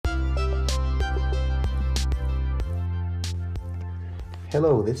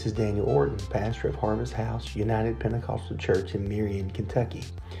Hello, this is Daniel Orton, pastor of Harvest House United Pentecostal Church in Marion, Kentucky.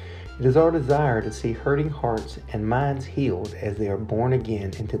 It is our desire to see hurting hearts and minds healed as they are born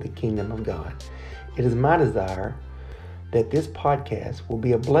again into the kingdom of God. It is my desire that this podcast will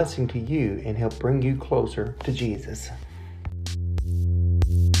be a blessing to you and help bring you closer to Jesus.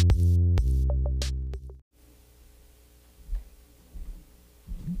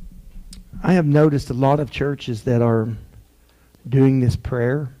 I have noticed a lot of churches that are doing this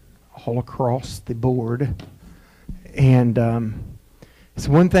prayer all across the board. And it's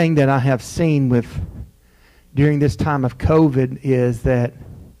one thing that I have seen during this time of COVID is that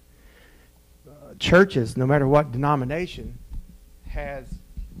churches, no matter what denomination, has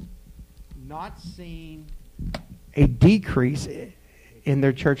not seen a decrease in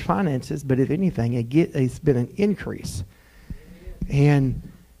their church finances, but if anything, it's been an increase. And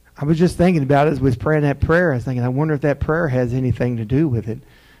I was just thinking about it as I was praying that prayer. I was thinking, I wonder if that prayer has anything to do with it,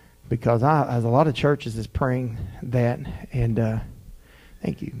 because as a lot of churches is praying that. And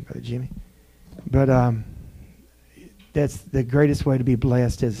thank you, Brother Jimmy. But that's the greatest way to be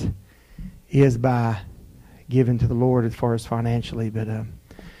blessed is by giving to the Lord as far as financially. But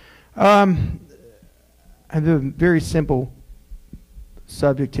I have a very simple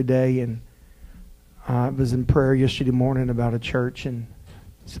subject today, and I was in prayer yesterday morning about a church and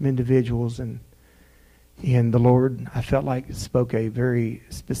some individuals, and the Lord, I felt like, spoke a very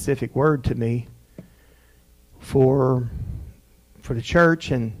specific word to me for the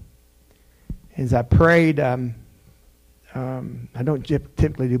church. And as I prayed, I don't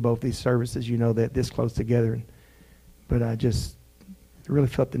typically do both these services, you know, that this close together, but I just really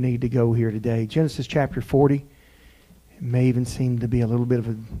felt the need to go here today. Genesis chapter 40. It may even seem to be a little bit of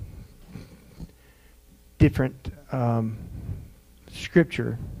a different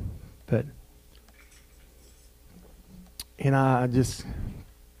scripture, and I'm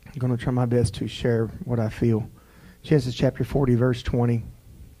going to try my best to share what I feel. Genesis chapter 40, verse 20.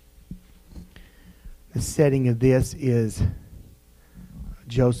 The setting of this is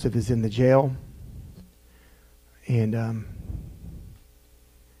Joseph is in the jail, and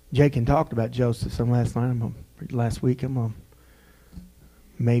Jake talked about Joseph some last week. I'm going to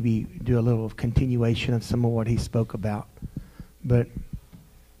maybe do a little continuation of some of what he spoke about. But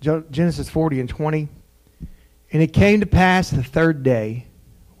Genesis 40 and 20. And it came to pass the third day,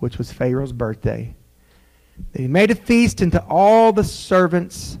 which was Pharaoh's birthday, that he made a feast unto all the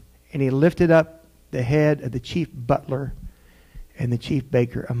servants, and he lifted up the head of the chief butler and the chief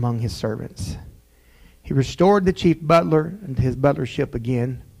baker among his servants. He restored the chief butler unto his butlership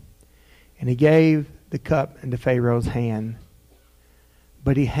again, and he gave the cup into Pharaoh's hand.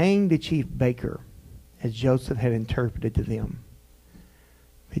 But he hanged the chief baker, as Joseph had interpreted to them.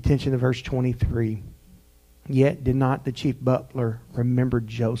 Pay attention to verse 23. Yet did not the chief butler remember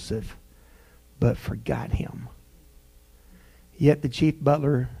Joseph, but forgot him. Yet did not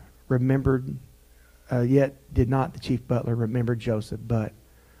the chief butler remember Joseph, but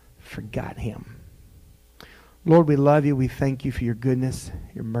forgot him. Lord, we love you. We thank you for your goodness,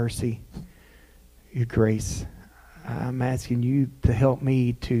 your mercy, your grace. I'm asking you to help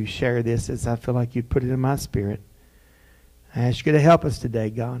me to share this as I feel like you put it in my spirit. I ask you to help us today,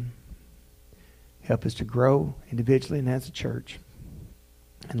 God. Help us to grow individually and as a church.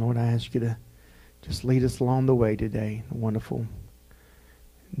 And Lord, I ask you to just lead us along the way today. In the wonderful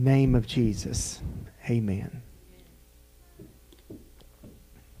name of Jesus. Amen.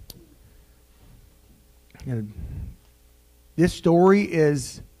 This story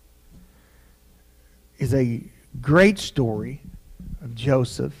is a great story of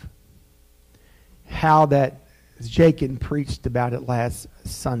Joseph. How that, as Jacob preached about it last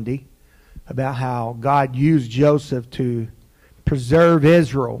Sunday, about how God used Joseph to preserve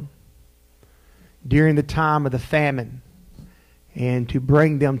Israel during the time of the famine and to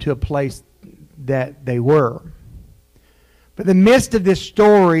bring them to a place that they were. But in the midst of this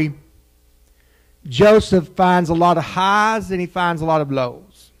story, Joseph finds a lot of highs and he finds a lot of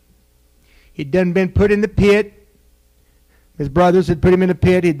lows. He'd done been put in the pit. His brothers had put him in the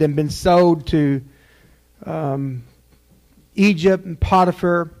pit. He'd then been sold to Egypt and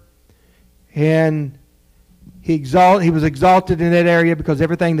Potiphar. And he was exalted in that area because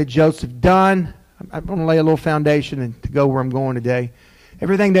everything that Joseph done, I'm going to lay a little foundation and to go where I'm going today.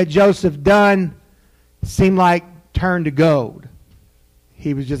 Everything that Joseph done seemed like turned to gold.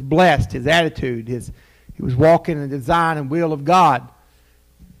 He was just blessed. His attitude, he was walking in the design and will of God.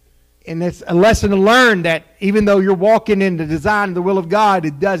 And it's a lesson to learn that even though you're walking in the design and the will of God,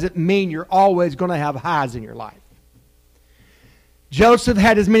 it doesn't mean you're always going to have highs in your life. Joseph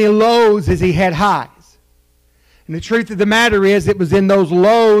had as many lows as he had highs. And the truth of the matter is, it was in those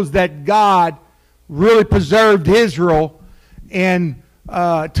lows that God really preserved Israel and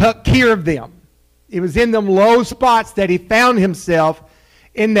took care of them. It was in them low spots that he found himself,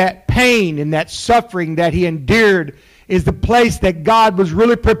 in that pain, in that suffering that he endured, is the place that God was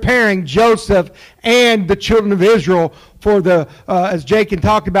really preparing Joseph and the children of Israel for the, as Jake had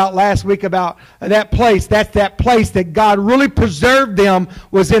talked about last week about that place. That's that place that God really preserved them,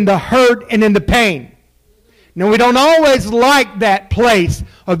 was in the hurt and in the pain. Now, we don't always like that place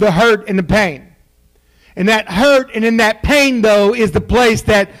of the hurt and the pain. And that hurt and in that pain, though, is the place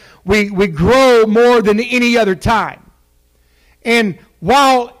that we grow more than any other time. And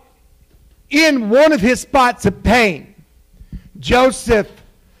while in one of his spots of pain, Joseph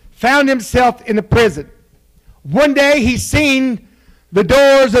found himself in a prison. One day he seen the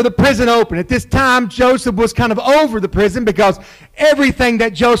doors of the prison open. At this time, Joseph was kind of over the prison, because everything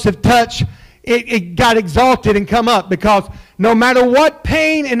that Joseph touched, it got exalted and come up, because no matter what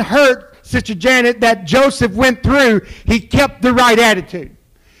pain and hurt, Sister Janet, that Joseph went through, he kept the right attitude.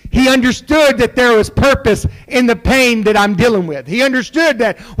 He understood that there was purpose in the pain that I'm dealing with. He understood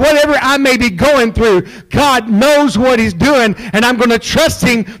that whatever I may be going through, God knows what he's doing, and I'm going to trust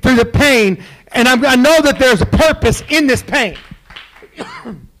him through the pain, and I know that there's a purpose in this pain.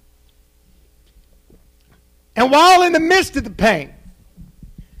 And while in the midst of the pain,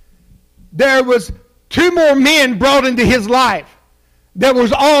 there was 2 more men brought into his life that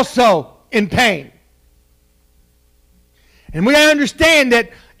was also in pain. And we understand that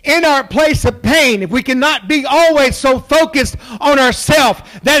in our place of pain, if we cannot be always so focused on ourselves,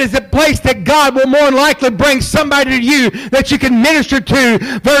 that is the place that God will more than likely bring somebody to you that you can minister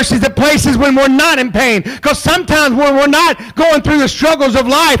to, versus the places when we're not in pain. Because sometimes when we're not going through the struggles of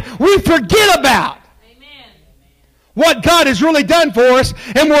life, we forget about what God has really done for us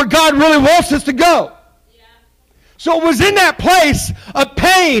and where God really wants us to go. So it was in that place of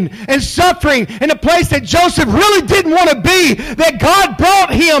pain and suffering, in a place that Joseph really didn't want to be, that God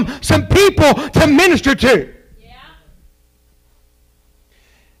brought him some people to minister to. Yeah.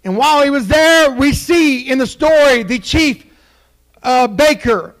 And while he was there, we see in the story the chief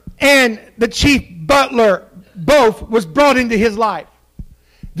baker and the chief butler both was brought into his life.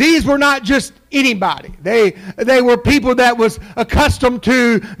 These were not just anybody. They were people that was accustomed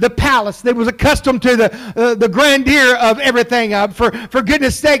to the palace. They was accustomed to the grandeur of everything. For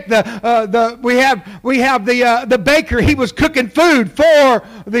goodness sake, we have the baker. He was cooking food for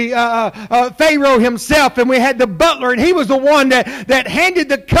the Pharaoh himself, and we had the butler, and he was the one that handed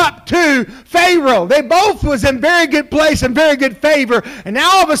the cup to Pharaoh. They both was in very good place and very good favor, and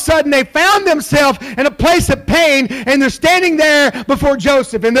now all of a sudden they found themselves in a place of pain, and they're standing there before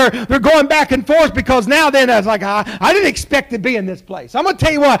Joseph, and they're going back and forth, because now then I was like, I didn't expect to be in this place. I'm going to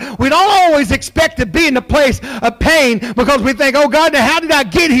tell you what, we don't always expect to be in the place of pain, because we think, oh God, now how did I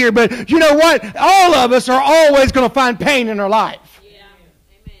get here? But you know what? All of us are always going to find pain in our life. Yeah.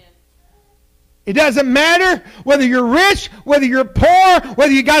 Amen. It doesn't matter whether you're rich, whether you're poor,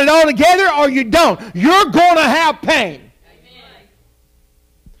 whether you got it all together or you don't. You're going to have pain. Amen.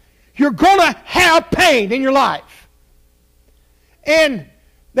 You're going to have pain in your life. And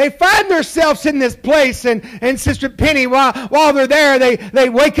they find themselves in this place, and Sister Penny, while they're there, they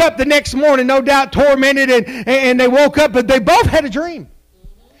wake up the next morning, no doubt tormented, and they woke up, but they both had a dream.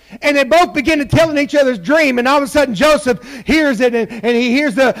 And they both begin to tell each other's dream, and all of a sudden Joseph hears it, and he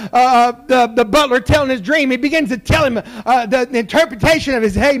hears the butler telling his dream. He begins to tell him the interpretation of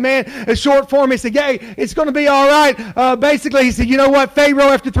his, hey man, a short form. He said, hey, it's going to be all right. Basically, he said, you know what, Pharaoh,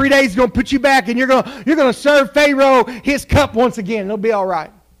 after 3 days, is going to put you back, and you're going to serve Pharaoh his cup once again. It'll be all right.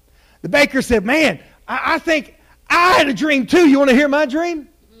 The baker said, man, I think I had a dream too. You want to hear my dream?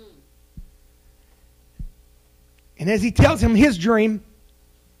 And as he tells him his dream,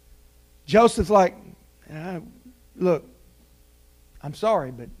 Joseph's like, look, I'm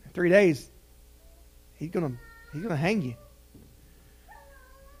sorry, but 3 days, he's gonna hang you.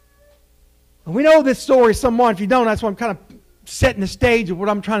 And we know this story somewhat. If you don't, that's why I'm kind of setting the stage of what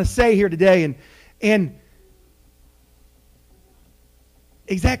I'm trying to say here today. And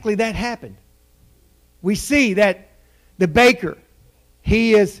exactly that happened. We see that the baker,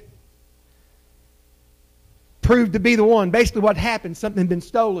 he is proved to be the one. Basically what happened, something had been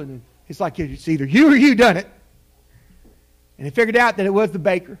stolen. And it's like, it's either you or you done it. And he figured out that it was the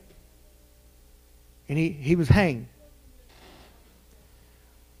baker. And he was hanged.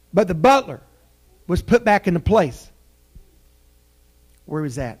 But the butler was put back into place. Where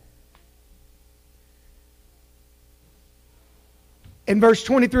was that? In verse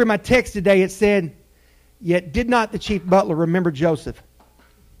 23 of my text today, it said, yet did not the chief butler remember Joseph,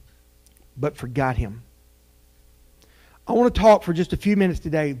 but forgot him. I want to talk for just a few minutes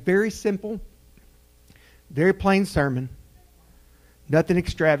today. Very simple, very plain sermon. Nothing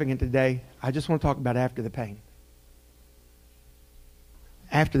extravagant today. I just want to talk about after the pain.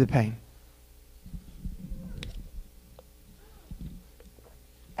 After the pain.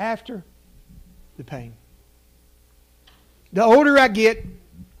 After the pain. The older I get,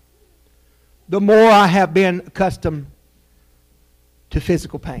 the more I have been accustomed to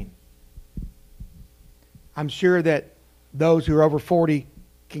physical pain. I'm sure that those who are over 40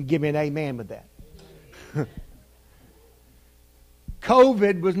 can give me an amen with that.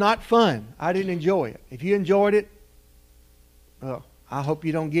 COVID was not fun. I didn't enjoy it. If you enjoyed it, well, I hope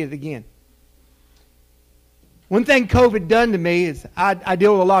you don't get it again. One thing COVID done to me is I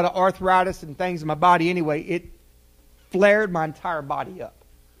deal with a lot of arthritis and things in my body anyway. It flared my entire body up.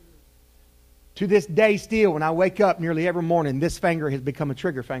 To this day still, when I wake up nearly every morning, this finger has become a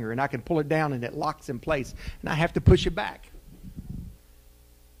trigger finger, and I can pull it down and it locks in place, and I have to push it back.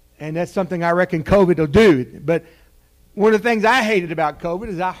 And that's something I reckon COVID will do. But one of the things I hated about COVID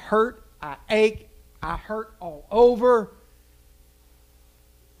is I hurt, I ache, I hurt all over.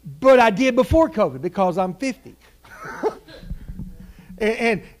 But I did before COVID because I'm 50.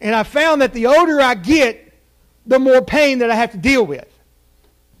 and I found that the older I get, the more pain that I have to deal with.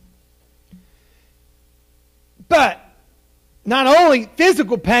 But not only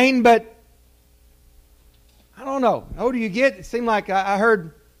physical pain, but I don't know. The older you get, it seemed like I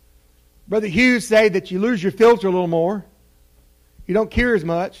heard Brother Hughes say that you lose your filter a little more. You don't care as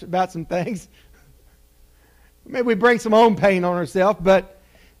much about some things. Maybe we bring some own pain on ourselves, but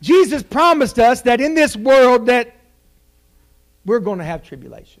Jesus promised us that in this world that we're going to have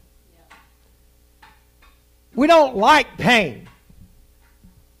tribulation. Yeah. We don't like pain.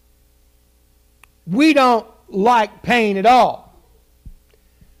 We don't like pain at all.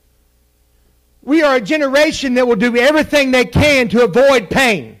 We are a generation that will do everything they can to avoid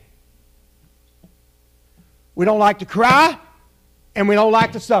pain. We don't like to cry, and we don't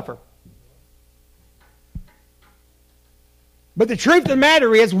like to suffer. But the truth of the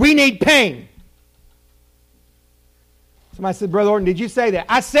matter is, we need pain. Somebody said, Brother Orton, did you say that?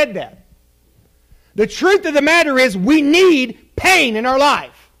 I said that. The truth of the matter is, we need pain in our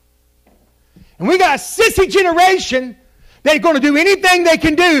life. And we got a sissy generation that are going to do anything they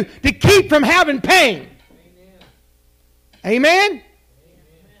can do to keep from having pain. Amen? Amen?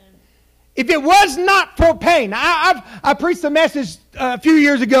 If it was not for pain, I preached a message a few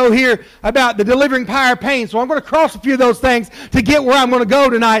years ago here about the delivering power of pain, so I'm going to cross a few of those things to get where I'm going to go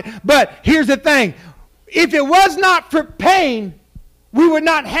tonight. But here's the thing. If it was not for pain, we would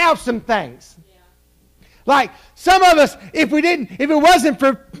not have some things. Yeah. Like some of us, if it wasn't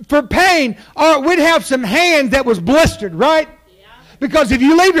for pain, we'd have some hands that was blistered, right? Yeah. Because if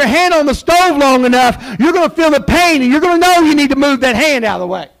you leave your hand on the stove long enough, you're going to feel the pain, and you're going to know you need to move that hand out of the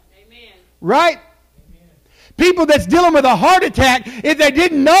way. Right? Amen. People that's dealing with a heart attack, if they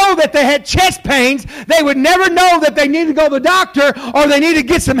didn't know that they had chest pains, they would never know that they need to go to the doctor or they need to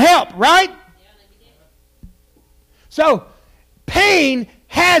get some help, right? Yeah, so, pain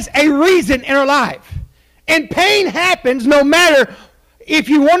has a reason in our life. And pain happens no matter if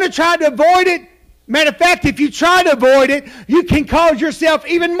you want to try to avoid it. Matter of fact, if you try to avoid it, you can cause yourself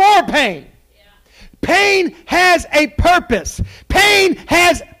even more pain. Yeah. Pain has a purpose. Pain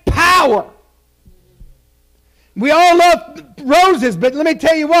has power. We all love roses, but let me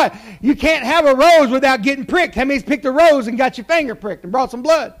tell you what, you can't have a rose without getting pricked. How many's picked a rose and got your finger pricked and brought some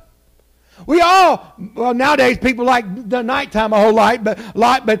blood? Well, nowadays people like the nighttime a whole lot, but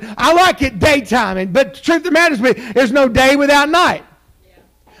I like it daytime. But the truth of the matter is, there's no day without night. Yeah.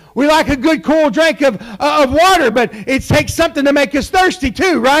 We like a good cool drink of water, but it takes something to make us thirsty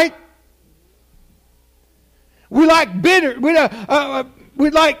too, right? We like bitter. We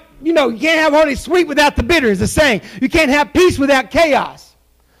like, you can't have only sweet without the bitter, is the saying. You can't have peace without chaos.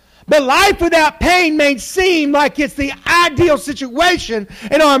 But life without pain may seem like it's the ideal situation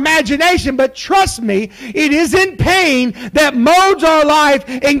in our imagination, but trust me, it is in pain that molds our life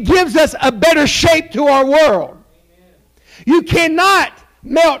and gives us a better shape to our world. Amen. You cannot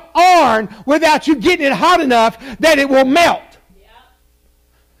melt iron without you getting it hot enough that it will melt.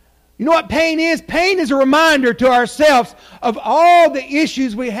 You know what pain is? Pain is a reminder to ourselves of all the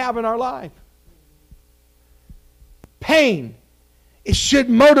issues we have in our life. Pain, it should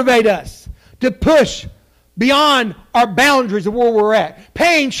motivate us to push beyond our boundaries of where we're at.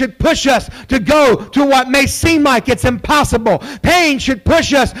 Pain should push us to go to what may seem like it's impossible. Pain should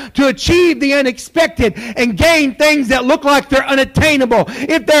push us to achieve the unexpected and gain things that look like they're unattainable.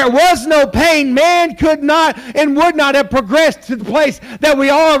 If there was no pain, man could not and would not have progressed to the place that we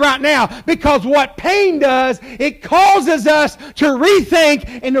are right now. Because what pain does, it causes us to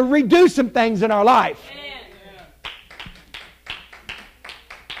rethink and to redo some things in our life.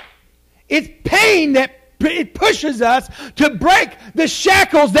 It's pain that it pushes us to break the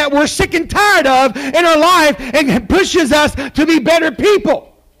shackles that we're sick and tired of in our life, and it pushes us to be better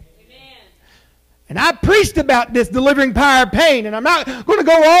people. Amen. And I preached about this delivering power of pain, and I'm not going to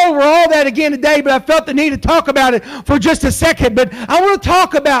go over all that again today, but I felt the need to talk about it for just a second. But I want to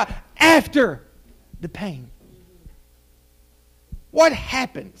talk about after the pain. What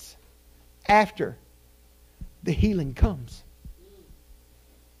happens after the healing comes?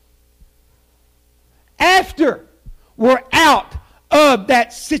 After we're out of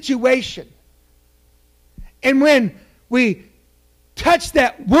that situation, and when we touch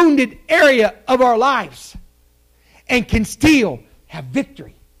that wounded area of our lives and can still have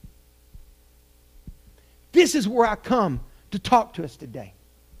victory. This is where I come to talk to us today.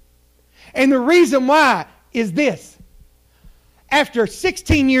 And the reason why is this. After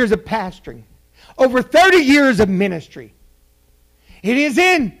 16 years of pastoring, over 30 years of ministry, it is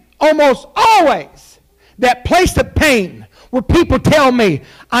in almost always that place of pain where people tell me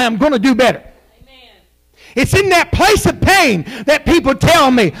I am going to do better. Amen. It's in that place of pain that people tell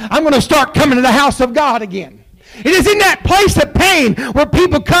me I'm going to start coming to the house of God again. It is in that place of pain where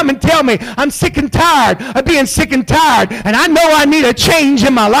people come and tell me I'm sick and tired of being sick and tired, and I know I need a change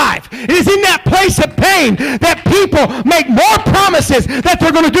in my life. It is in that place of pain that people make more promises that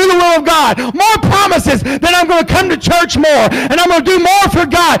they're going to do the will of God, more promises that I'm going to come to church more, and I'm going to do more for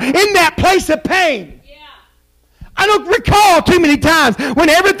God in that place of pain. I don't recall too many times when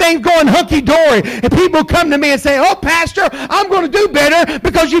everything's going hunky-dory and people come to me and say, oh, Pastor, I'm going to do better,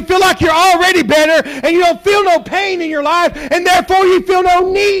 because you feel like you're already better and you don't feel no pain in your life, and therefore you feel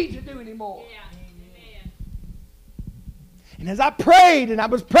no need to do anymore. Yeah. And as I prayed, and I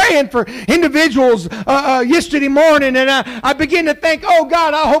was praying for individuals yesterday morning, and I began to think, oh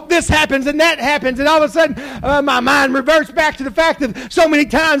God, I hope this happens and that happens. And all of a sudden, my mind reverts back to the fact that so many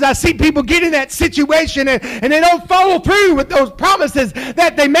times I see people get in that situation and they don't follow through with those promises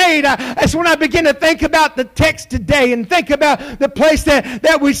that they made. That's when I begin to think about the text today and think about the place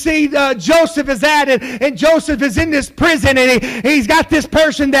that we see Joseph is at. And Joseph is in this prison, and he's got this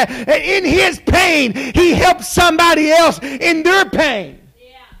person that in his pain, he helps somebody else in their pain.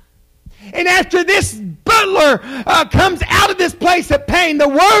 Yeah. And after this butler comes out of this place of pain, the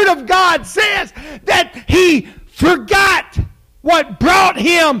Word of God says that he forgot what brought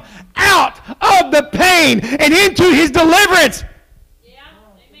him out of the pain and into his deliverance. Yeah.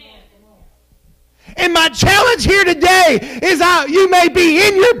 Amen. And my challenge here today is you may be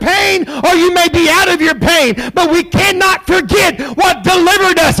in your pain or you may be out of your pain, but we cannot forget what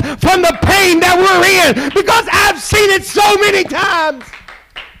delivered us from the pain that we're in, because I've seen it so many times.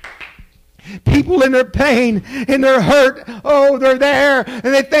 People in their pain, in their hurt, oh, they're there,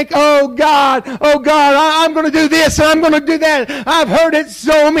 and they think, oh God, I'm going to do this and I'm going to do that. I've heard it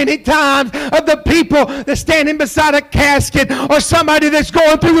so many times of the people that's standing beside a casket, or somebody that's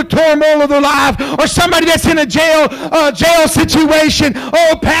going through the turmoil of their life, or somebody that's in a jail situation.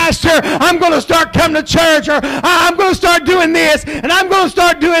 Oh, Pastor, I'm going to start coming to church, or I'm going to start doing this, and I'm going to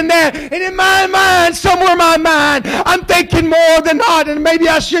start doing that. And in my mind, somewhere in my mind, I'm thinking more than not, and maybe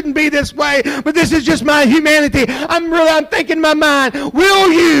I shouldn't be this way, but this is just my humanity. I'm thinking in my mind,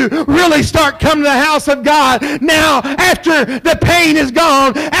 will you really start coming to the house of God now, after the pain is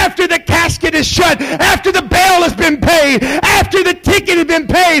gone, after the casket is shut, after the bail has been paid, after the ticket has been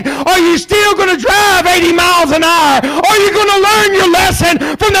paid? Are you still going to drive 80 miles an hour? Or are you going to learn your lesson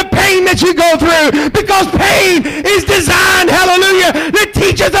from the pain that you go through? Because pain is designed, hallelujah, to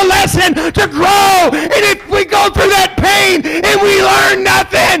teach us a lesson, to grow. And if we go through that pain and we learn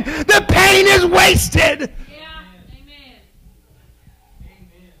nothing, the pain is wasted. Yeah. Amen.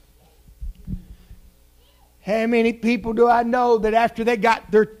 How many people do I know that after they got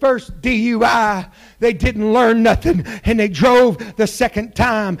their first DUI, they didn't learn nothing, and they drove the second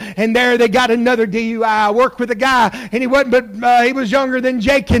time, and there they got another DUI. I worked with a guy, and he was younger than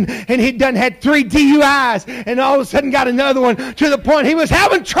Jake, and he'd had 3 DUIs, and all of a sudden got another one, to the point he was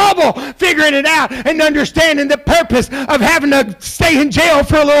having trouble figuring it out and understanding the purpose of having to stay in jail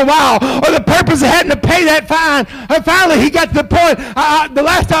for a little while, or the purpose of having to pay that fine. And finally, he got to the point, the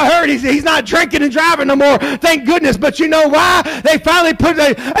last I heard, he's not drinking and driving no more. thank goodness. But you know why? They finally put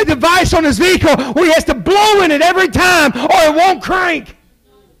a device on his vehicle where he has to blow in it every time or it won't crank.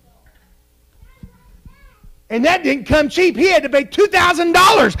 And that didn't come cheap. He had to pay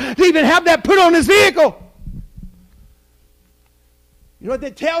 $2,000 to even have that put on his vehicle. You know what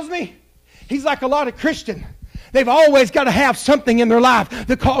that tells me? He's like a lot of Christians. They've always got to have something in their life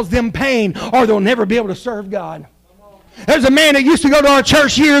that causes them pain, or they'll never be able to serve God. There's a man that used to go to our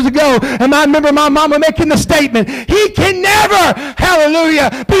church years ago, and I remember my mama making the statement, he can never,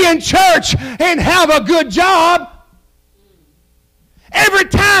 hallelujah, be in church and have a good job. Every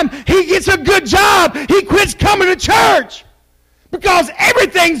time he gets a good job, he quits coming to church because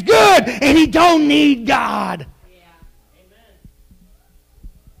everything's good and he don't need God.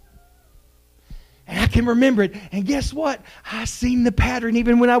 And I can remember it. And guess what? I seen the pattern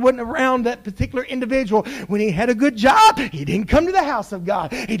even when I wasn't around that particular individual. When he had a good job, he didn't come to the house of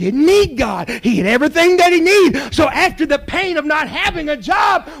God. He didn't need God. He had everything that he needed. So after the pain of not having a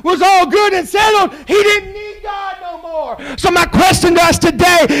job was all good and settled, he didn't need God no more. So my question to us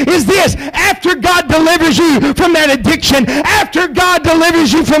today is this. After God delivers you from that addiction, after God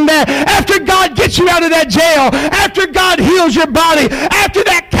delivers you from that, after God gets you out of that jail, after God heals your body, after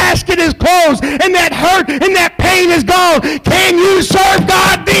that casket is closed and that hurt and that pain is gone, can you serve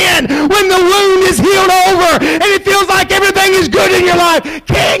God then when the wound is healed over and it feels like everything is good in your life?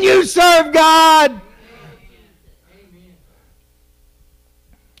 Can you serve God? Amen.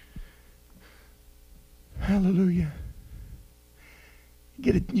 Hallelujah.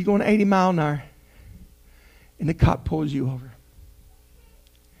 You're going 80 miles an hour and the cop pulls you over.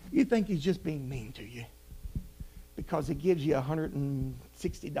 You think he's just being mean to you because he gives you a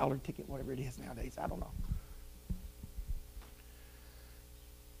 $160 ticket, whatever it is nowadays. I don't know.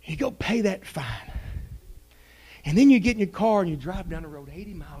 You go pay that fine. And then you get in your car and you drive down the road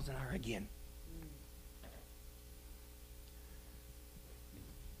 80 miles an hour again.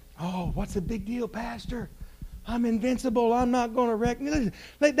 Oh, what's the big deal, Pastor? I'm invincible. I'm not going to wreck.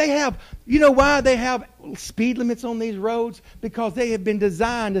 They have, you know why they have speed limits on these roads? Because they have been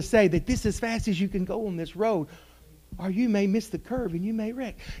designed to say that this is as fast as you can go on this road. Or you may miss the curve and you may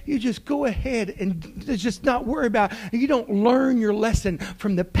wreck. You just go ahead and just not worry about it. You don't learn your lesson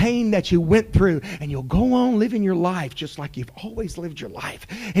from the pain that you went through. And you'll go on living your life just like you've always lived your life.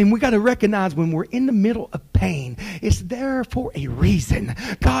 And we got to recognize when we're in the middle of pain, it's there for a reason.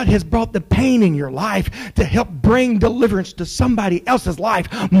 God has brought the pain in your life to help bring deliverance to somebody else's life.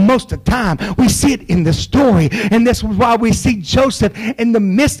 Most of the time, we see it in the story. And that's why we see Joseph in the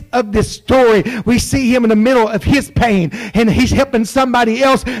midst of this story. We see him in the middle of his pain, and he's helping somebody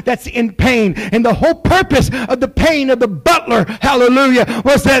else that's in pain. And the whole purpose of the pain of the butler, hallelujah,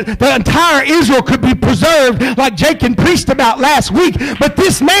 was that the entire Israel could be preserved, like Jacob preached about last week. But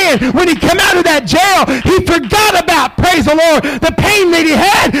this man, when he came out of that jail, he forgot about, praise the Lord, the pain that he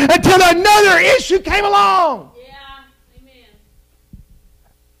had until another issue came along.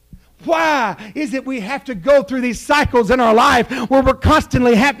 Why is it we have to go through these cycles in our life where we're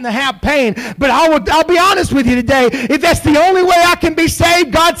constantly having to have pain? But I'll be honest with you today. If that's the only way I can be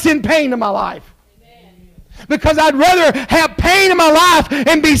saved, God send pain to my life. Because I'd rather have pain in my life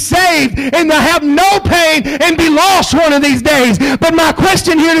and be saved and to have no pain and be lost one of these days. But my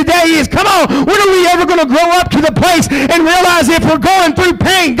question here today is, come on, when are we ever going to grow up to the place and realize if we're going through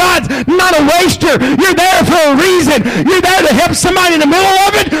pain, God's not a waster. You're there for a reason. You're there to help somebody in the middle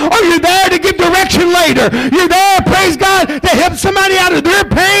of it, or you're there to give direction later. You're there, praise God, to help somebody out of their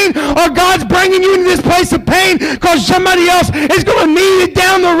pain, or God's bringing you into this place of pain because somebody else is going to need it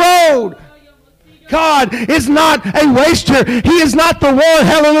down the road. God is not a waster. He is not the one,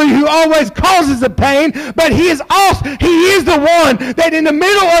 hallelujah, who always causes the pain, but He is the one that in the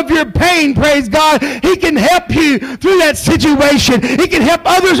middle of your pain, praise God, He can help you through that situation. He can help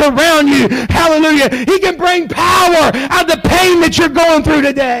others around you. Hallelujah. He can bring power out of the pain that you're going through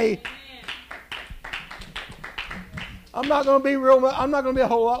today. I'm not going to be a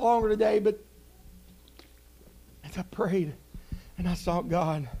whole lot longer today, but as I prayed and I sought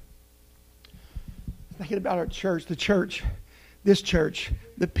God, thinking about our church, this church,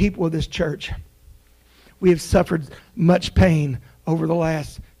 the people of this church, we have suffered much pain over the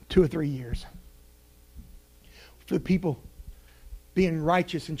last 2 or 3 years. For the people being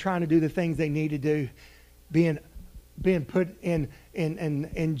righteous and trying to do the things they need to do, being put in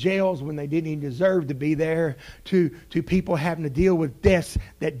jails when they didn't even deserve to be there, to people having to deal with deaths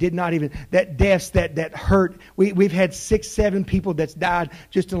that that hurt. We've had 6-7 people that's died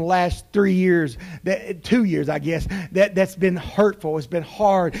just in the last 3 years, 2 years, I guess, that's been hurtful. It's been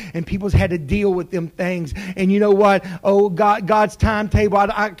hard, and people's had to deal with them things. And you know what? Oh, God's timetable,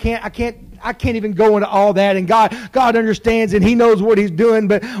 I can't I can't even go into all that. And God understands and He knows what He's doing.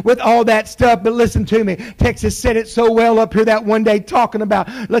 But with all that stuff, but listen to me. Texas said it so well up here that one day talking about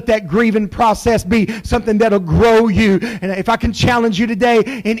let that grieving process be something that'll grow you. And if I can challenge you today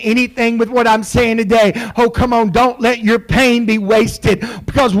in anything with what I'm saying today, oh, come on, don't let your pain be wasted.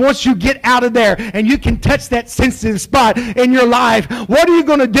 Because once you get out of there and you can touch that sensitive spot in your life, what are you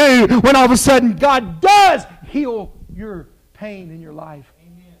going to do when all of a sudden God does heal your pain in your life?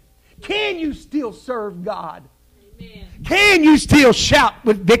 Amen. Can you still serve God? Amen. Can you still shout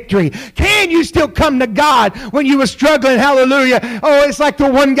with victory? Can you still come to God when you were struggling? Hallelujah. Oh, it's like the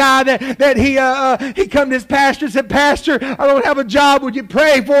one guy that he come to his pastor and said, Pastor, I don't have a job. Would you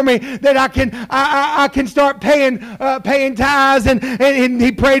pray for me that I can start paying tithes? And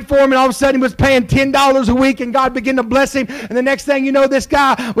he prayed for him, and all of a sudden he was paying $10 a week, and God began to bless him. And the next thing you know, this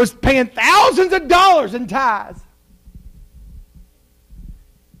guy was paying thousands of dollars in tithes.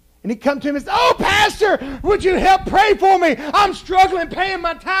 And he come to him and said, oh, Pastor, would you help pray for me? I'm struggling paying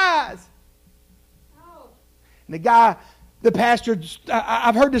my tithes. Oh. And the pastor,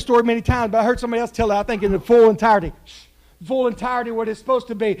 I've heard this story many times, but I heard somebody else tell it, I think, in the full entirety what it's supposed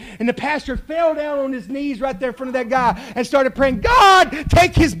to be. And the pastor fell down on his knees right there in front of that guy and started praying, God,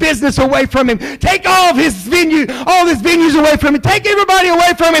 take his business away from him. Take all his venues away from him. Take everybody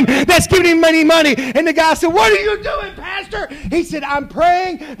away from him that's giving him money. And the guy said, what are you doing, Pastor? He said, I'm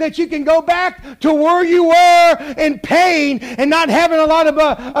praying that you can go back to where you were in pain and not having a lot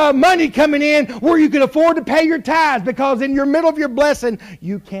of money coming in where you can afford to pay your tithes, because in your middle of your blessing,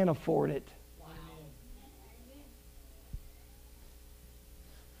 you can't afford it.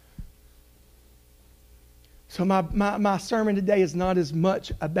 So my sermon today is not as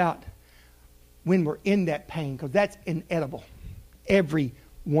much about when we're in that pain, because that's inedible. Every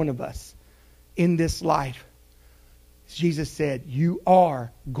one of us in this life, Jesus said, you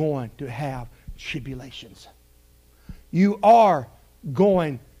are going to have tribulations. You are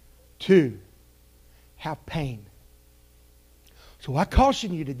going to have pain. So I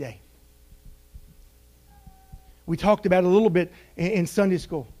caution you today. We talked about it a little bit in Sunday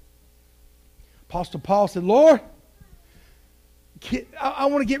school. Apostle Paul said, Lord, I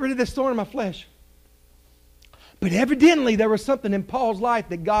want to get rid of this thorn in my flesh. But evidently there was something in Paul's life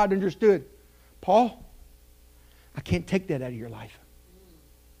that God understood. Paul, I can't take that out of your life.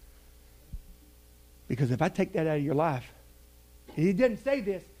 Because if I take that out of your life, and he didn't say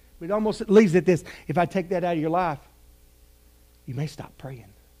this, but it almost leaves at this, if I take that out of your life, you may stop praying.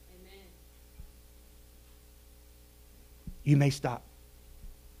 Amen. You may stop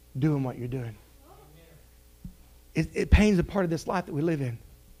doing what you're doing. Pain's a part of this life that we live in.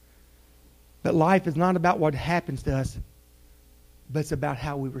 But life is not about what happens to us, but it's about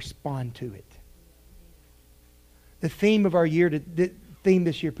how we respond to it. The theme of our year, the theme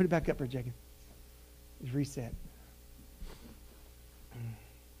this year, put it back up for a second, is reset.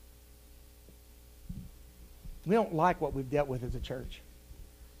 We don't like what we've dealt with as a church.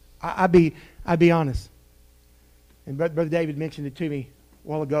 I'll be honest. And Brother David mentioned it to me a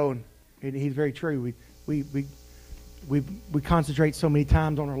while ago, and he's very true. We concentrate so many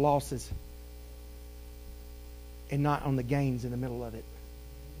times on our losses and not on the gains in the middle of it.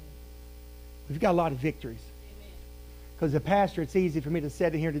 We've got a lot of victories. Because as a pastor, it's easy for me to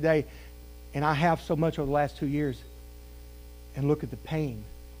sit in here today, and I have so much over the last 2 years, and look at the pain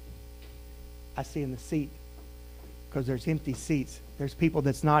I see in the seat. Because there's empty seats. There's people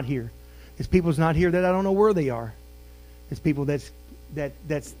that's not here. There's people that's not here that I don't know where they are. There's people that's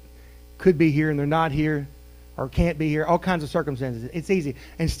could be here and they're not here, or can't be here, all kinds of circumstances. It's easy.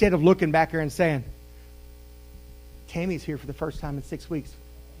 Instead of looking back there and saying, Tammy's here for the first time in 6 weeks.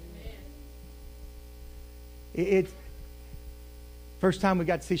 Amen. It's first time we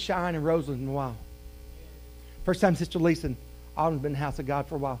got to see Shine and Roseland in a while. First time Sister Lisa and Autumn's been in the house of God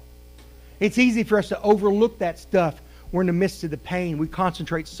for a while. It's easy for us to overlook that stuff. We're in the midst of the pain. We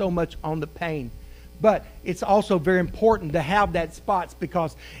concentrate so much on the pain. But it's also very important to have that spots,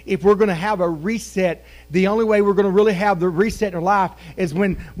 because if we're going to have a reset, the only way we're going to really have the reset in our life is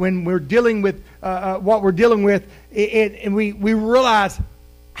when we're dealing with what we're dealing with, and we realize,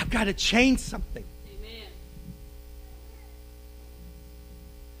 I've got to change something. Amen.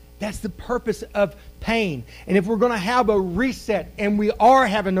 That's the purpose of pain. And if we're going to have a reset, and we are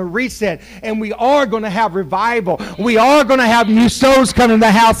having a reset, and we are going to have revival, we are going to have new souls come in the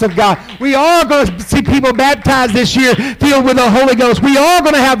house of God, we are going to see people baptized this year filled with the Holy Ghost, we are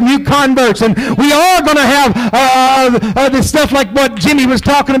going to have new converts, and we are going to have the stuff like what Jimmy was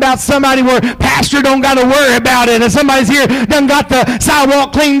talking about, somebody where pastor don't got to worry about it, and somebody's here done got the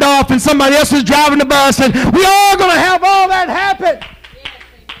sidewalk cleaned off, and somebody else is driving the bus, and we are going to have all that happen.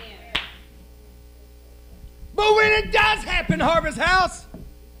 But when it does happen, Harvest House,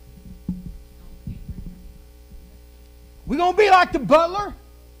 we're going to be like the butler.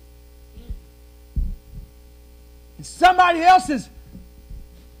 And somebody else is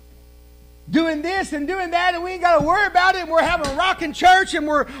doing this and doing that, and we ain't got to worry about it, and we're having a rocking church, and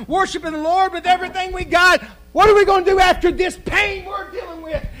we're worshiping the Lord with everything we got. What are we going to do after this pain we're dealing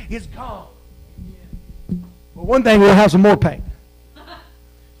with is gone? Well, one thing, we'll have some more pain.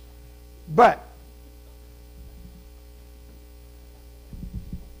 But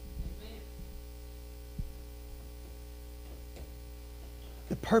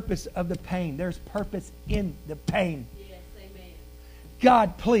the purpose of the pain, there's purpose in the pain. Yes, amen.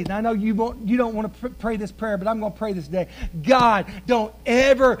 God, please, I know you don't want to pray this prayer, but I'm going to pray this day. God, don't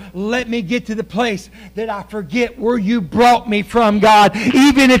ever let me get to the place that I forget where you brought me from, God,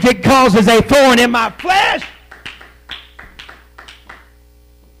 even if it causes a thorn in my flesh.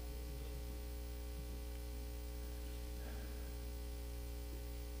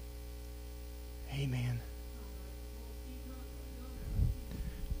 Amen.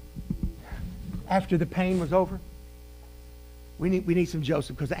 After the pain was over, we need some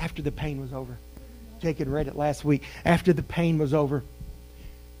Joseph, because after the pain was over, Jacob read it last week. After the pain was over,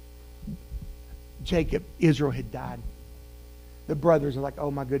 Israel had died. The brothers are like,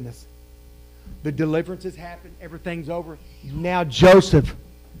 oh my goodness. The deliverance has happened. Everything's over. Now Joseph,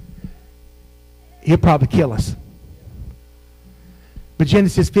 he'll probably kill us. But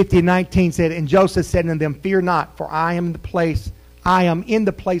Genesis 50:19 said, and Joseph said unto them, fear not, for I am in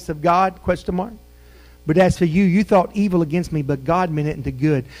the place of God, ? But as for you, you thought evil against me, but God meant it into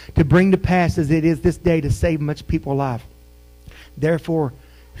good, to bring to pass as it is this day, to save much people alive. Therefore,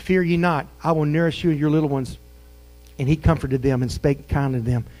 fear ye not, I will nourish you and your little ones. And he comforted them and spake kindly to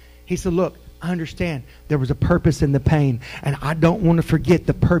them. He said, look, I understand there was a purpose in the pain, and I don't want to forget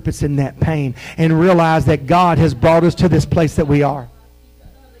the purpose in that pain and realize that God has brought us to this place that we are.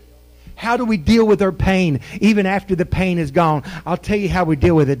 How do we deal with our pain even after the pain is gone? I'll tell you how we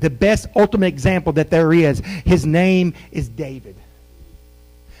deal with it. The best ultimate example that there is, his name is David.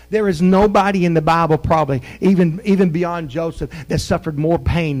 There is nobody in the Bible probably, even beyond Joseph, that suffered more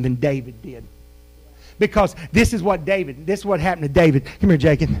pain than David did. Because this is what happened to David. Come here,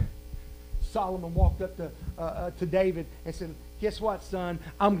 Jacob. Solomon walked up to David and said, guess what, son?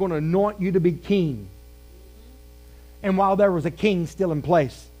 I'm going to anoint you to be king. And while there was a king still in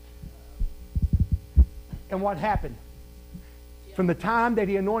place. And what happened? From the time that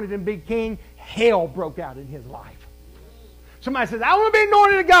he anointed him to be king, hell broke out in his life. Somebody says, I want to be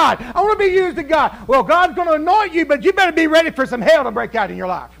anointed of God. I want to be used of God. Well, God's going to anoint you, but you better be ready for some hell to break out in your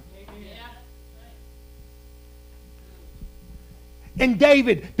life. And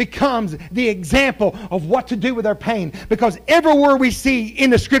David becomes the example of what to do with our pain. Because everywhere we see in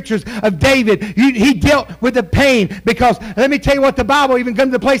the scriptures of David, he dealt with the pain. Because let me tell you what, the Bible even comes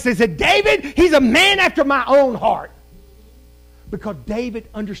to the place that said, David, he's a man after my own heart. Because David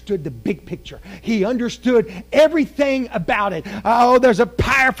understood the big picture. He understood everything about it. Oh, there's a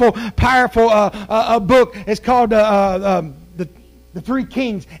powerful book. It's called The Three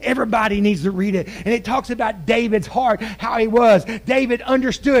Kings. Everybody needs to read it. And it talks about David's heart, how he was. David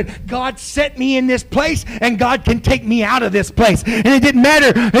understood, God set me in this place, and God can take me out of this place. And it didn't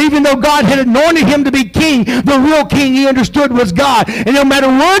matter, even though God had anointed him to be king, the real king he understood was God. And no matter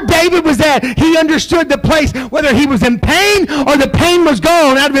where David was at, he understood the place, whether he was in pain or the pain was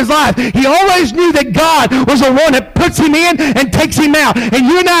gone out of his life. He always knew that God was the one that puts him in and takes him out. And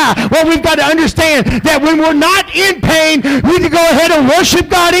you and I, well, we've got to understand that when we're not in pain, we need to go ahead and worship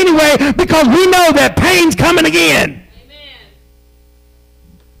God anyway, because we know that pain's coming again. Amen.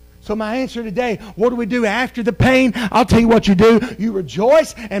 So my answer today, what do we do after the pain? I'll tell you what you do. You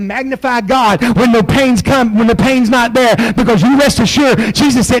rejoice and magnify God when the pains come, when the pain's not there, because you rest assured,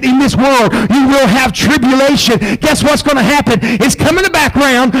 Jesus said, in this world you will have tribulation. Guess what's going to happen? It's coming back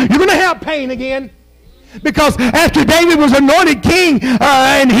around. You're going to have pain again. Because after David was anointed king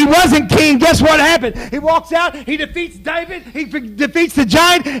and he wasn't king, guess what happened? He walks out, he defeats David, he defeats the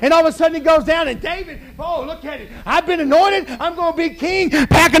giant, and all of a sudden he goes down, and David, oh, look at it. I've been anointed, I'm going to be king,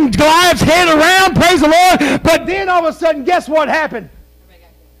 packing Goliath's head around, praise the Lord. But then all of a sudden, guess what happened?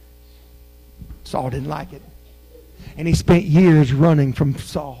 Saul didn't like it. And he spent years running from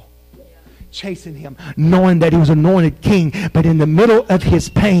Saul, chasing him, knowing that he was anointed king. But in the middle of his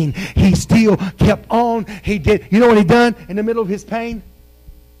pain, he still kept on. He did. You know what he done in the middle of his pain?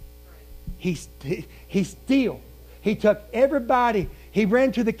 He took everybody He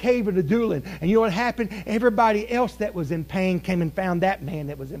ran to the cave of Adullam. And you know what happened? Everybody else that was in pain came and found that man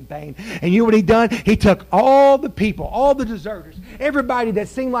that was in pain. And you know what he done? He took all the people, all the deserters, everybody that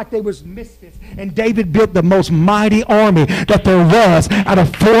seemed like they was misfits. And David built the most mighty army that there was out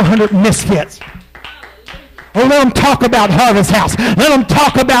of 400 misfits. Oh, let them talk about Harvest House. Let them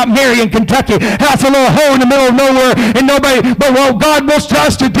talk about Marion, Kentucky. How it's a little hole in the middle of nowhere and nobody. But what God wants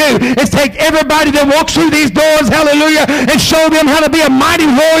us to do is take everybody that walks through these doors, hallelujah, and show them how to be a mighty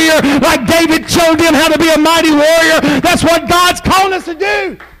warrior like David showed them how to be a mighty warrior. That's what God's calling us to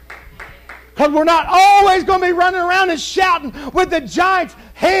do. Because we're not always going to be running around and shouting with the giant's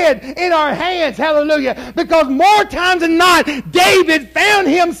head in our hands, hallelujah. Because more times than not, David found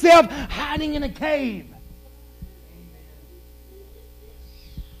himself hiding in a cave.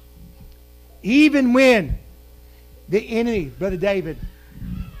 Even when the enemy, Brother David,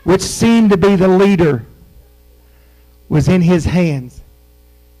 which seemed to be the leader, was in his hands,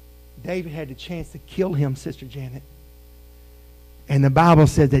 David had the chance to kill him, Sister Janet. And the Bible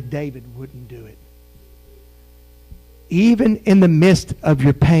says that David wouldn't do it. Even in the midst of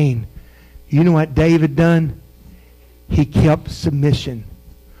your pain, you know what David done? He kept submission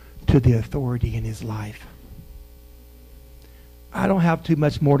to the authority in his life. I don't have too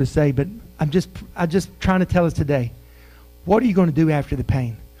much more to say, but I'm just trying to tell us today, what are you going to do after the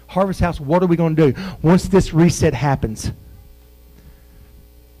pain? Harvest House, what are we going to do once this reset happens?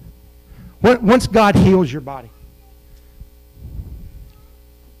 Once God heals your body.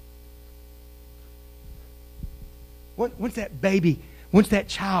 Once that baby, once that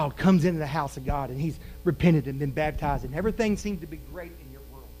child comes into the house of God and he's repented and been baptized and everything seems to be great in your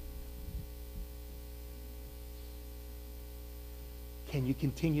world. Can you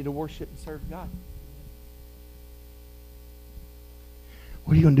continue to worship and serve God?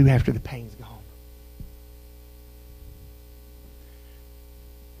 What are you going to do after the pain's gone?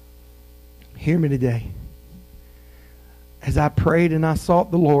 Hear me today. As I prayed and I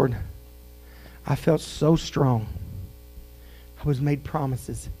sought the Lord, I felt so strong. I was made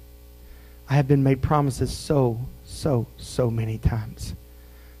promises. I have been made promises so many times.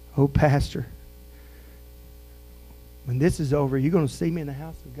 Oh, Pastor, when this is over, you're going to see me in the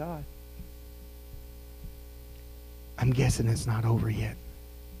house of God. I'm guessing it's not over yet.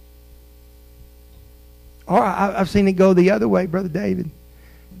 Or I've seen it go the other way, Brother David.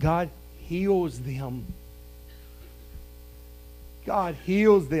 God heals them. God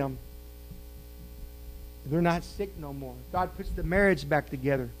heals them. They're not sick no more. God puts the marriage back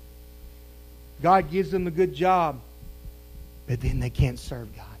together. God gives them a good job. But then they can't serve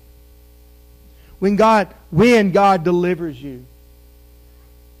God. When God delivers you,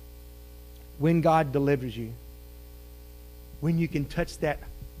 when you can touch that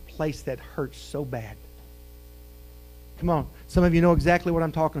place that hurts so bad. Come on. Some of you know exactly what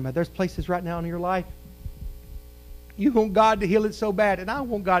I'm talking about. There's places right now in your life you want God to heal it so bad, and I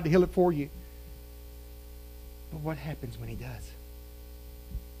want God to heal it for you. But what happens when He does?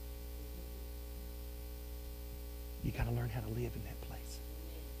 You got to learn how to live in that place.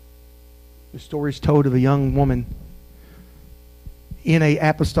 The story is told of a young woman in an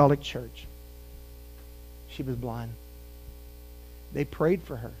apostolic church. She was blind. They prayed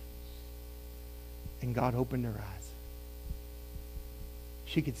for her, and God opened her eyes.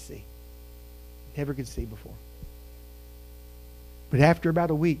 She could see. Never could see before. But after about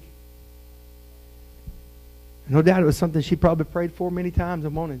a week, no doubt it was something she probably prayed for many times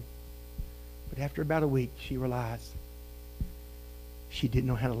and wanted. But after about a week, she realized she didn't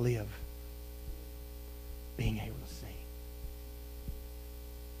know how to live being able to see.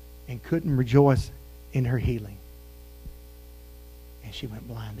 And couldn't rejoice in her healing. And she went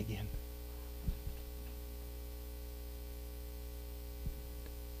blind again.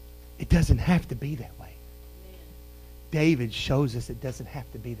 It doesn't have to be that way. David shows us it doesn't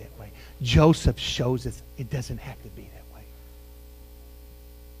have to be that way. Joseph shows us it doesn't have to be that way.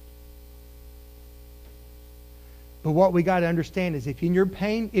 But what we got to understand is if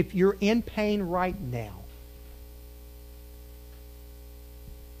you're in pain right now,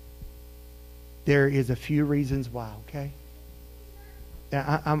 there is a few reasons why, okay?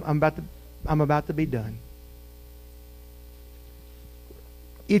 Now, I'm about to be done.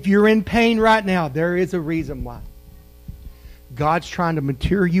 If you're in pain right now, there is a reason why. God's trying to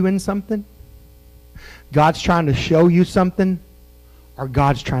mature you in something. God's trying to show you something. Or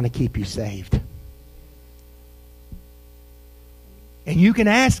God's trying to keep you saved. And you can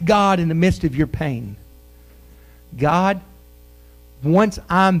ask God in the midst of your pain, God, once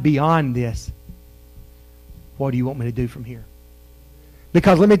I'm beyond this, what do you want me to do from here?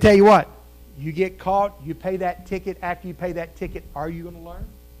 Because let me tell you what, You get caught, you pay that ticket. After you pay that ticket, are you going to learn?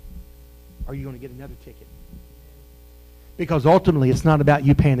 Or are you going to get another ticket? Because ultimately, it's not about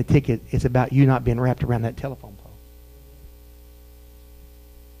you paying a ticket. It's about you not being wrapped around that telephone pole.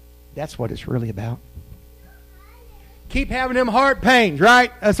 That's what it's really about. Keep having them heart pains,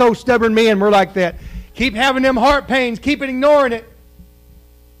 right? Us old stubborn men, we're like that. Keep having them heart pains. Keep ignoring it.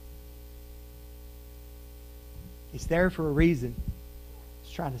 It's there for a reason.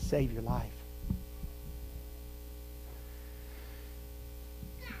 It's trying to save your life.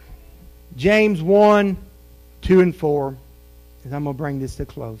 James 1, 2, and 4. And I'm going to bring this to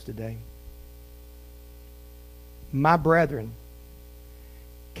close today. My brethren,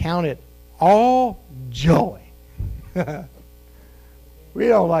 count it all joy. We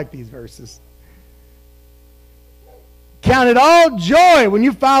don't like these verses. Count it all joy when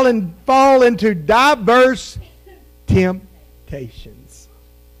you fall into diverse temptations.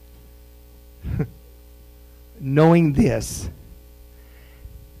 Knowing this,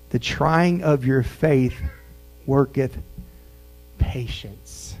 the trying of your faith worketh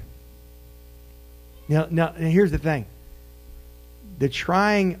patience. Now, here's the thing. The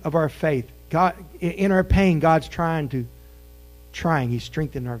trying of our faith, God, in our pain, God's trying. He's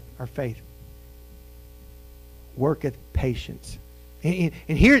strengthening our faith. Worketh patience. And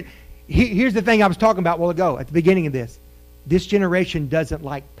here's the thing I was talking about a while ago at the beginning of this. This generation doesn't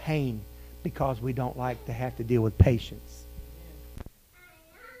like pain because we don't like to have to deal with patience.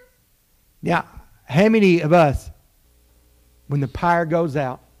 Now, how many of us, when the power goes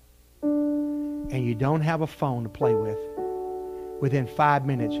out and you don't have a phone to play with, within 5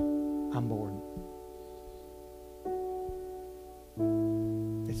 minutes, I'm bored.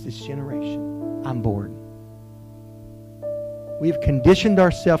 It's this generation. I'm bored. We have conditioned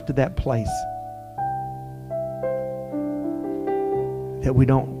ourselves to that place that we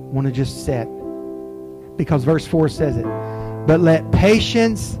don't want to just sit. Because verse 4 says it. But let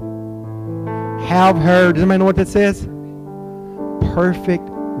patience have her, does anybody know what that says? Perfect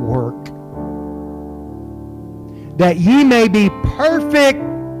work. That ye may be perfect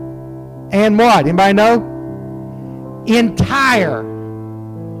and what? Anybody know? Entire.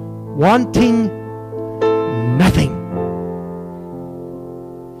 Wanting nothing.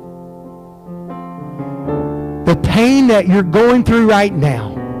 The pain that you're going through right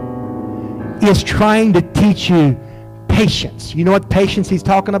now is trying to teach you patience. You know what patience he's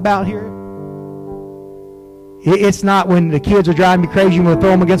talking about here? It's not when the kids are driving me crazy, you want to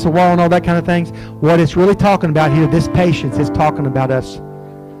throw them against the wall and all that kind of things. What it's really talking about here, this patience, is talking about us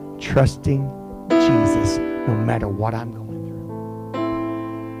trusting Jesus no matter what I'm going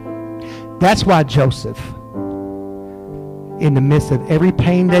through. That's why Joseph, in the midst of every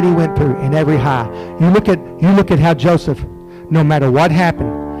pain that he went through and every high, you look at how Joseph, no matter what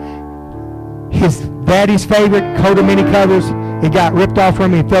happened, his daddy's favorite coat of many colors, it got ripped off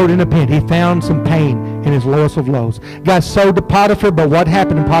from him and thrown in a pit. He found some pain in his lowest of lows. Got sold to Potiphar, but what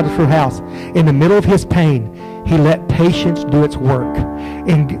happened in Potiphar's house? In the middle of his pain, he let patience do its work.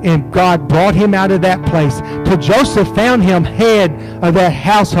 And God brought him out of that place till Joseph found him head of that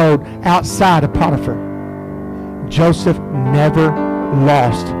household outside of Potiphar. Joseph never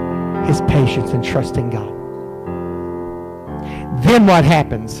lost his patience and trust in God. Then what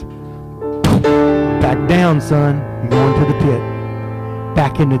happens? Back down, son. You're going to the pit.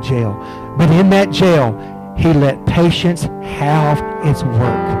 Back into jail. But in that jail, he let patience have its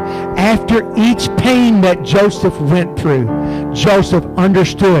work. After each pain that Joseph went through, Joseph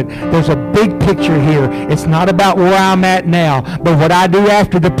understood there's a big picture here. It's not about where I'm at now, but what I do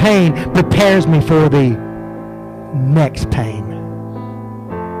after the pain prepares me for the next pain.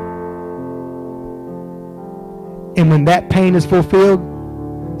 And when that pain is fulfilled,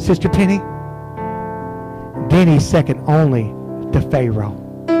 Sister Penny, then he's second only to Pharaoh.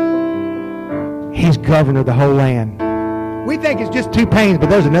 He's governor of the whole land. We think it's just 2 pains, but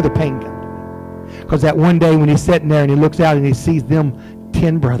there's another pain coming. Because that one day when he's sitting there and he looks out and he sees them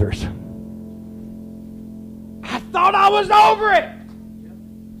 10 brothers. I thought I was over it.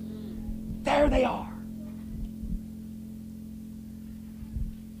 There they are.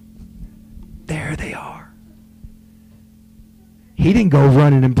 There they are. He didn't go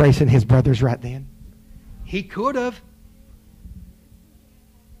running embracing his brothers right then. He could have.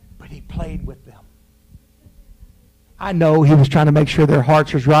 But he played with them. I know he was trying to make sure their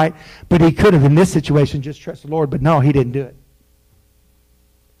hearts was right, but he could have in this situation just trust the Lord, but no, he didn't do it.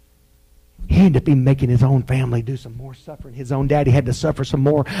 he ended up even making his own family do some more suffering. His own daddy had to suffer some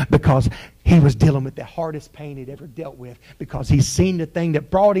more because he was dealing with the hardest pain he'd ever dealt with, because he's seen the thing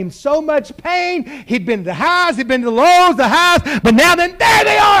that brought him so much pain. He'd been to the highs, he'd been to the lows, the highs, but now then, there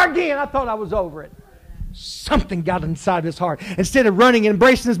they are again. I thought I was over it. Something got inside his heart. Instead of running and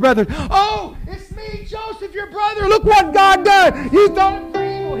embracing his brother, oh, it's me, Joseph, your brother. Look what God done. You thought it for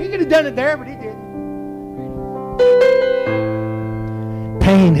evil. He could have done it there, but he didn't.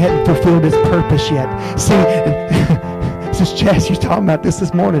 Pain hadn't fulfilled his purpose yet. See, Sister Chas, you're talking about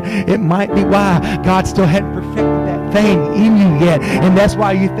this morning. It might be why God still hadn't perfected that thing in you yet. And that's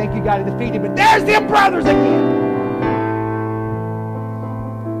why you think you got it defeated. But there's them brothers again.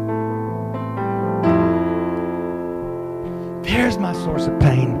 There's my source of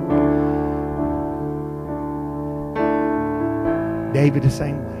pain. David the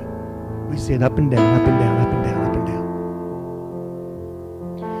same way. We see it up and down, up and down, up and down, up and down.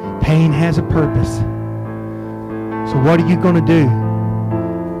 Pain has a purpose. So what are you going to do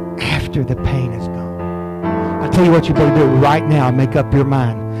after the pain is gone? I'll tell you what you better do right now. Make up your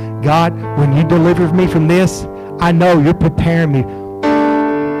mind. God, when you deliver me from this, I know you're preparing me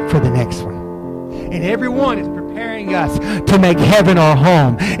for the next one. And everyone is preparing us to make heaven our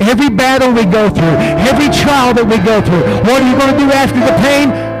home. Every battle we go through, every trial that we go through, what are you going to do after the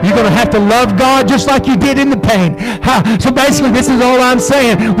pain? You're going to have to love God just like you did in the pain. So basically, this is all I'm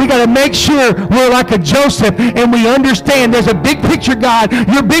saying. We got to make sure we're like a Joseph and we understand there's a big picture, God.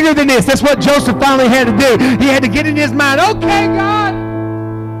 You're bigger than this. That's what Joseph finally had to do. He had to get in his mind, okay, God,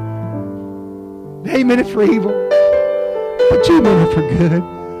 they meant it for evil, but you meant it for good.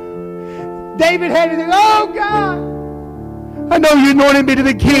 David had to think, oh God, I know you anointed me to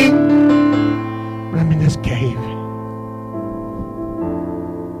the king, but I'm in this cave.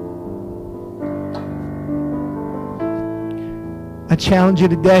 I challenge you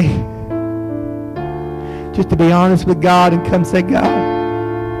today just to be honest with God and come say, God,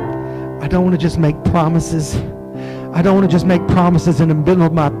 I don't want to just make promises. I don't want to just make promises in the middle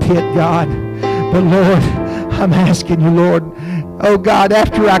of my pit, God. But Lord, I'm asking you, Lord, oh God,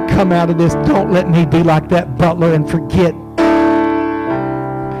 after I come out of this, don't let me be like that butler and forget.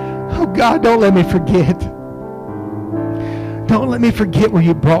 Oh God, don't let me forget. Don't let me forget where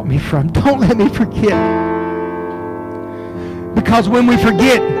you brought me from. Don't let me forget. Because when we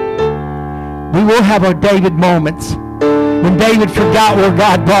forget, we will have our David moments. When David forgot where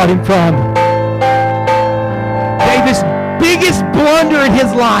God brought him from. David's biggest blunder in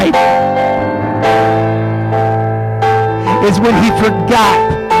his life is when he forgot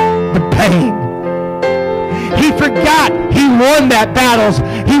the pain. He forgot he won that battles.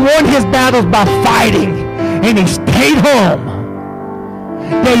 He won his battles by fighting. And he stayed home.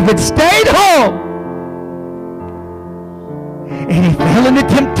 David stayed home. And he fell into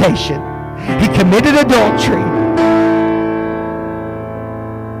temptation. He committed adultery.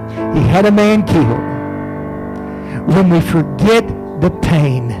 He had a man killed. When we forget the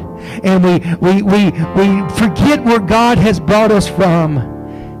pain and we forget where God has brought us from,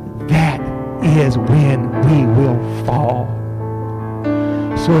 that is when we will fall.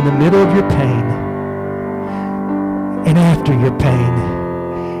 So in the middle of your pain and after your pain,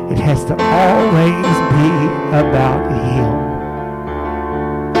 it has to always be about Him.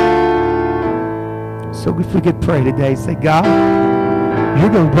 So if we could pray today, say, God, you're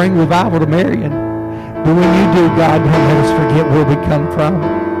going to bring revival to Marion. But when you do, God, don't let us forget where we come from.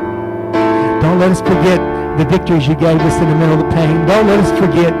 Don't let us forget the victories you gave us in the middle of the pain. Don't let us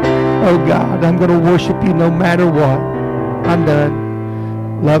forget, oh God, I'm going to worship you no matter what. I'm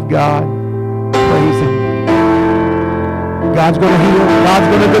done. Love God. Praise Him. God's going to heal. God's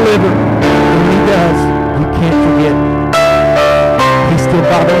going to deliver. When He does, we can't forget. He's still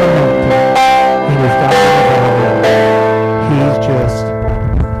bothering us.